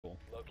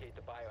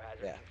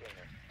Yeah.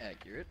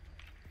 Accurate.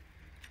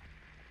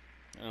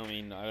 I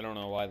mean, I don't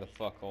know why the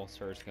fuck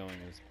All-Star's going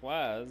as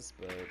Plaz,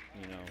 but,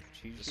 you know,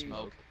 GG. The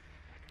smoke.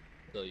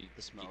 So you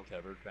the smoke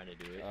covered trying to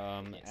do it.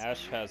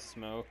 Ash has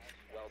smoke.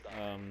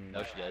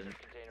 No, she doesn't.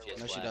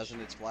 No, she doesn't.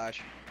 It's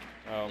Flash.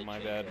 Oh, my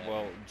bad.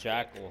 Well,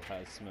 Jackal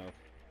has smoke.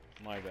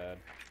 My bad.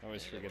 I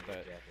always forget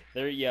that.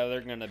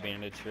 They're gonna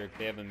bandit trick.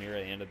 They have a mirror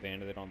and a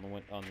bandit on the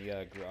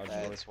garage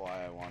door. That's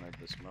why I wanted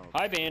the smoke.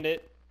 Hi,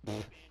 bandit.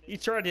 He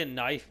tried to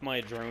knife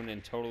my drone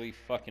and totally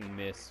fucking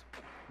missed.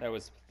 That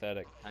was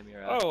pathetic.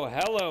 Oh,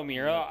 hello,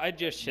 Mira. I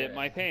just shit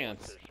my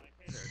pants.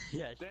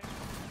 Yeah.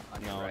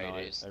 No, right, no,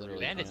 I really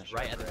bandit's can't.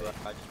 right at the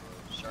garage.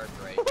 Sharp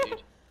right,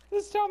 dude.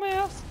 This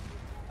dumbass.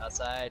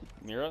 Outside.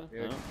 Mira?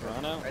 No,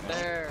 Toronto? Right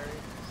there.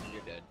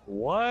 You're dead.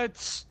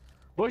 What?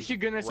 Bushy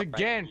goodness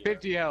again,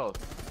 50 health.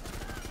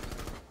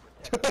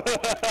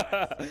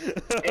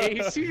 Hey,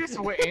 you see just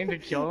went in to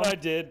kill him? I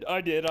did.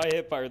 I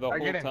hit fire the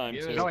whole time,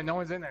 too. No, no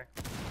one's in there.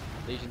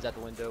 Legion's at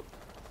the window.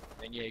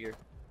 And Jaeger.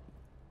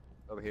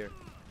 Over here.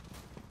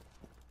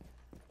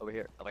 Over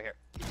here. Over here.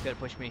 He's gonna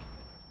push me.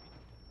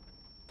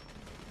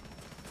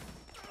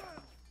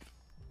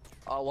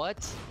 Oh,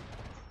 what?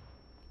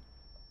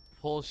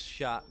 Pulse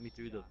shot me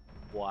through the...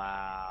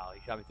 Wow, he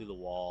shot me through the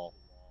wall.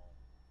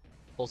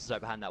 Pulse is right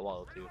behind that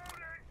wall, too.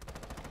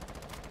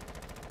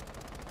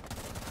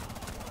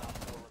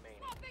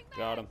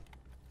 Got him.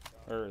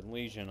 Or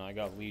Legion, I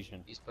got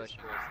Legion. He's pushing.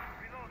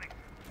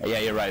 Oh, yeah,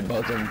 you're right,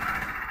 both of them.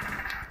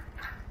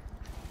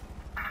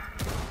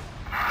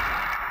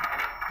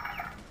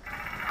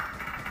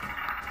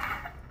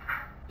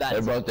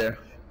 They're both there.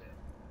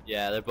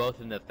 Yeah, they're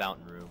both in the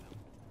fountain room.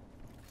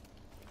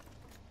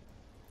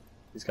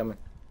 He's coming.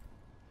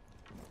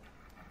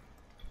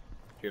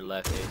 To your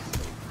left, Ace.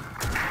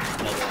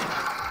 Another one.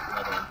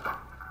 Another one.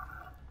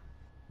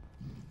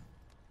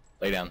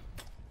 Lay down.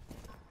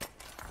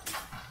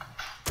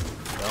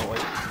 Don't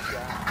wait.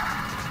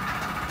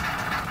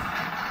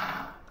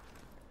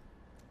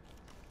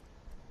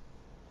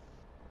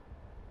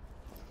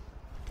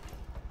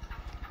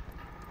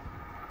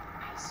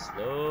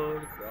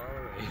 Slowly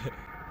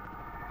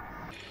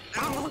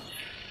crawl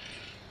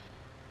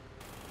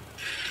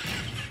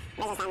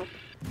away.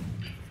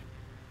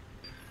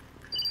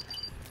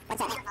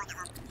 What's up?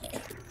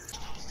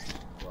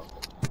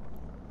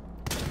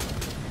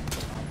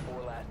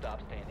 Four last stop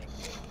standing.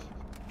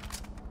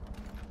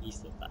 He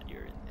still thought you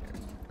were in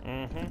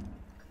there. Mm-hmm.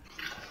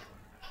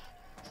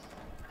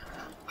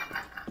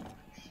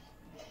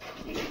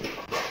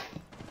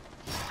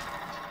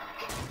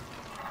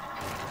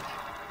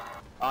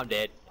 Oh, I'm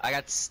dead. I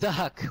got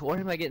stuck. Where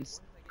am I getting?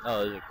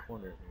 Oh, there's a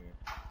corner here.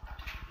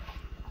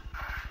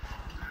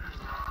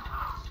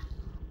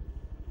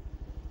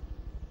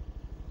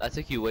 That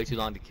took you way too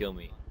long to kill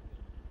me.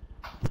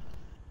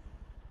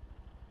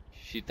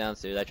 Shoot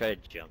downstairs. I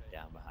tried to jump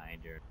down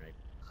behind her and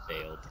I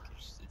failed.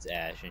 It's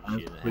Ash and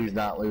she didn't. Please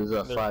not lose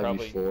a They're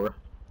 5v4.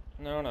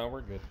 No,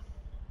 we're good.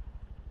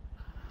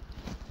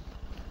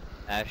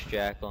 Ash,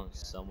 Jackal, and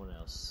someone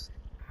else.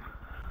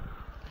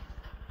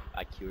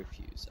 IQ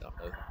refuse. I don't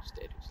know who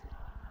stayed or sleep.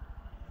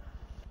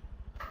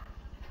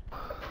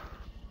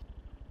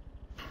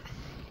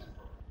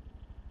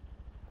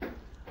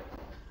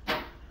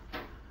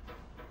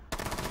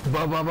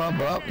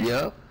 Bop,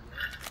 yep.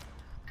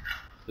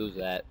 Who's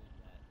that?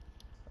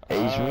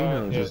 Ace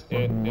Reno It just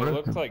fucking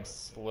looked working. like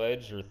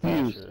Sledge or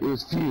Fuse. Thatcher. It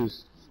was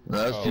Fuse. No,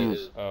 that's Oh,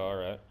 Fuse. oh,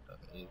 alright.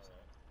 Okay.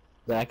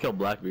 Yeah, I killed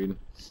Blackbeard.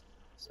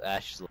 So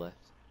Ash is left.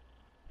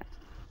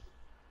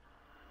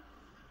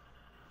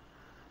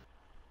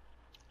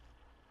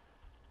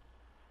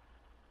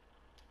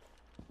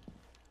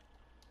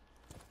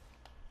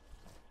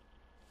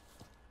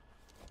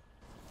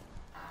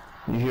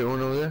 You hear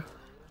one over there?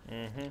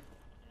 Mm-hmm.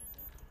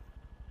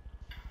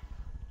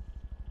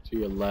 To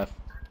your left.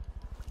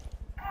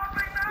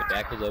 The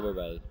back was over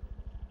by the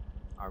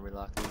army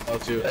locker. Oh,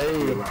 to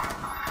hey.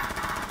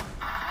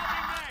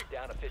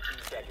 Down to 15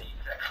 seconds.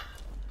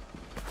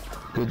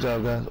 Good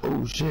job, guys.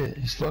 Oh shit,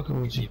 he's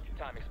fucking with you.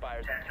 Time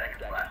expires in 10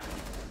 seconds.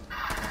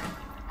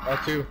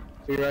 Oh, two.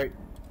 To your right.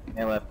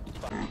 And left.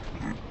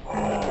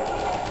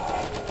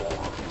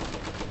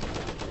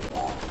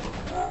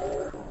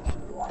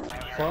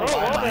 Oh,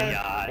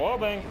 wallbang!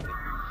 Wallbang!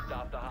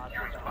 Stop the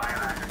hostage.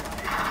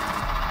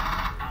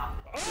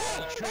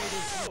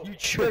 You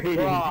traded.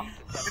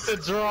 It's a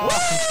draw!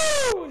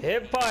 Woo!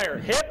 Hip fire!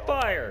 Hip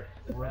fire!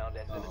 Round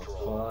ends in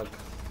control.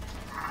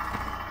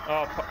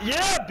 Oh,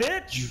 yeah,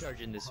 bitch!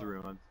 Charge in this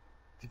room. I'm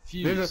There's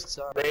confused. a,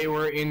 Sorry. they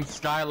were in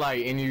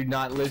Skylight and you're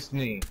not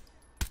listening.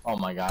 Oh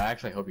my god, I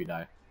actually hope you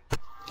die.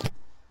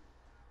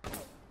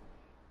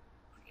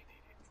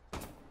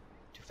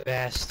 Too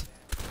fast.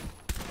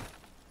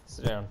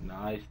 Sit down.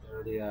 Nice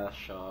dirty ass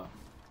shot.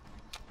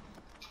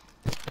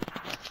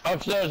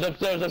 Upstairs,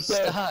 upstairs,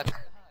 upstairs! Stuck.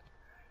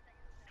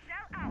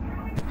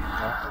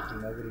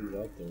 Nobody's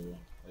out there.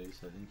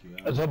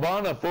 It's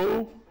Habana,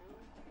 fool!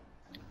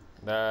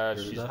 Nah,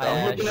 she's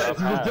I'm looking at-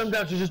 She just jumped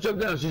down, she just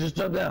jumped down, she just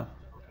jumped down.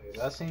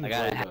 I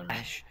got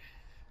Ash.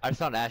 I just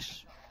found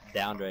Ash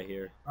Downed right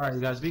here. Alright,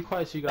 you guys, be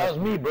quiet so you guys. That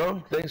was me,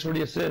 bro. Thanks for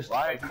the assist.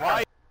 Why?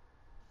 Why?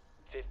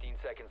 15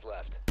 seconds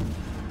left.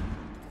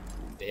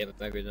 They have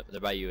they're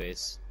by you,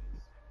 Ace.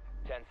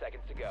 10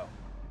 seconds to go.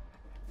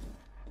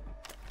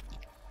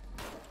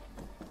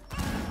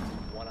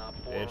 1 op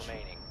 4 Bitch.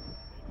 remaining.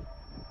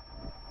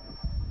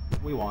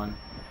 We won.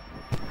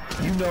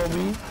 You know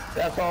me.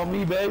 That's all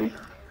me, baby.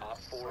 Op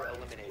 4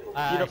 eliminated.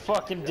 Eat a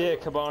fucking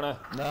dick, Cabana.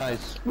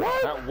 Nice.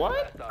 What?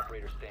 What? Last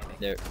operator standing.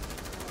 There.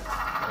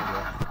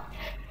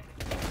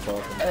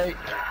 Hey.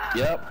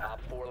 Yep.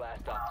 Op 4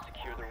 last op.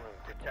 Secure the room.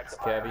 Protect the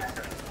Cabby.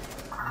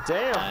 biohazard.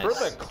 Damn, for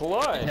Nice. the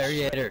clutch.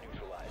 Interrogator.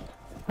 Neutralized.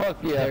 Fuck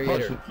yeah. There Fuck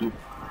you with you.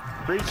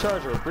 Breach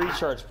charger, breach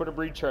charge. Put a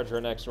breach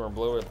charger next to her and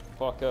blow it the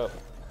fuck up.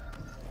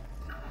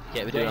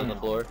 Can't be doing it on the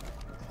floor.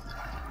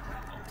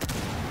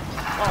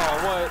 Oh,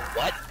 what?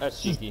 What?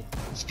 That's cheeky.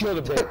 Just kill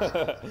the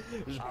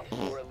bitch. Op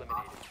 4 eliminated.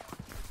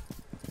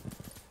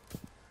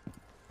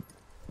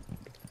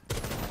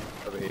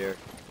 Over here.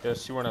 Yeah,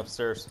 she went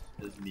upstairs.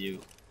 It was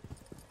mute.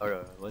 Oh no,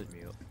 it was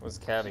mute. It was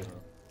Cabby.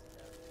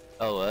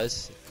 Oh, it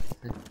was?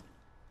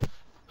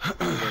 I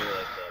really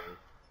like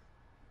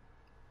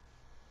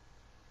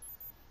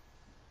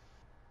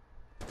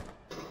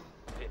that.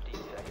 15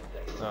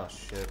 seconds. Oh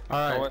shit.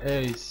 Alright, what?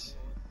 Ace.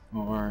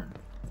 Alright.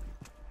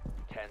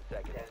 10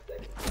 seconds.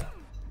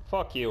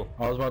 Fuck you.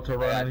 I was about to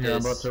run in here.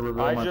 I'm about to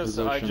reveal my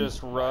position. I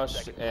just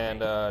rushed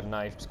and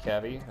knifed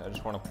Cabby. I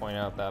just want to point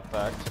out that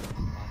fact.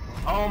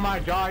 Oh my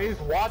god, he's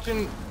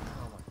watching.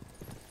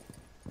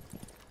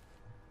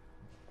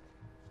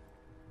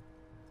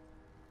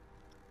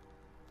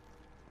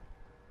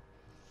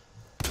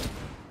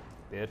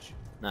 Bitch.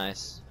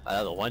 Nice. I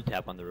had a one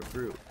tap on the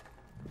recruit.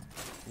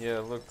 Yeah,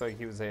 it looked like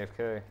he was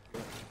AFK.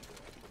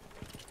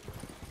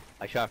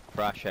 I shot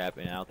Frost trap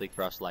and I don't think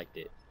Frost liked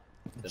it.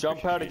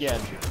 Jump out again.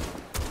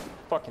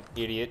 Fucking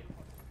idiot.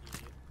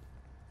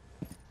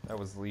 That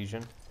was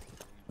Legion.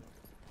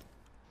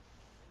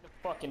 The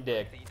fucking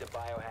dick. See the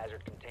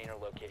biohazard container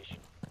location.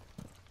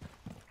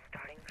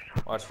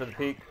 Watch for the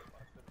peak.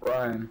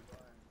 Ryan.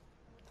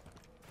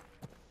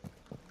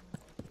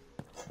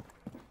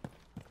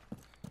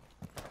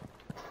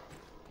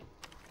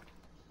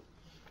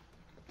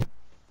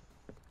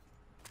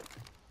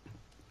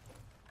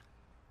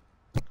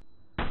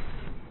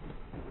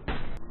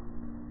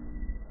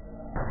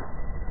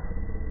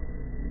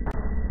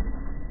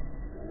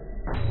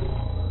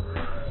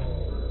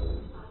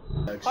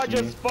 I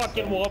just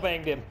fucking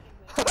wallbanged him.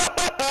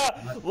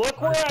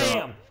 Look where I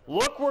am.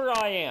 Look where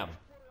I am.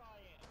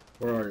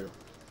 Where are you?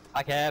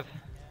 Hi, Cav.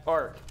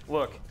 Ark,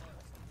 look.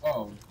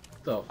 Oh,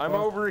 the I'm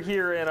fuck? over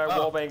here and I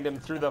wallbanged him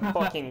through the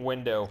fucking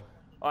window.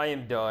 I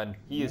am done.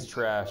 He is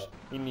trash.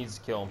 He needs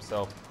to kill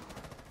himself.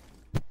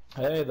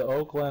 Hey, the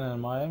Oakland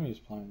and Miami's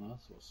playing.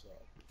 That's what's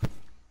up.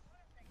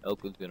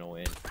 Oakland's gonna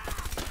win.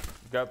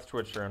 Got the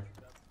Twitch turn.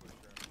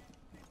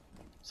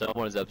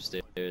 Someone is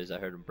upstairs. I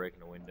heard him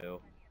breaking a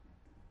window.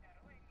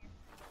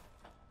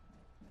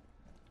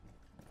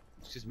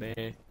 Excuse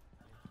me.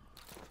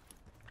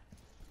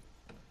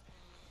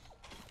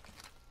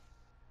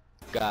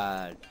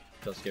 God.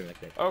 Don't scare me like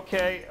that.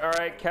 Okay,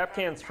 alright,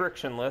 Capcan's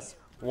frictionless.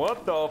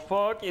 What the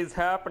fuck is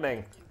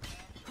happening?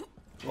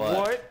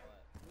 What?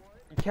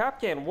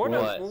 Capcan, what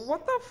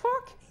the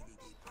fuck?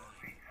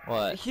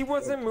 What? He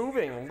wasn't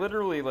moving,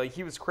 literally, like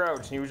he was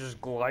crouched and he was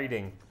just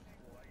gliding.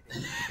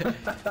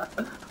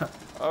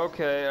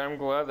 Okay, I'm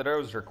glad that I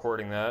was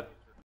recording that.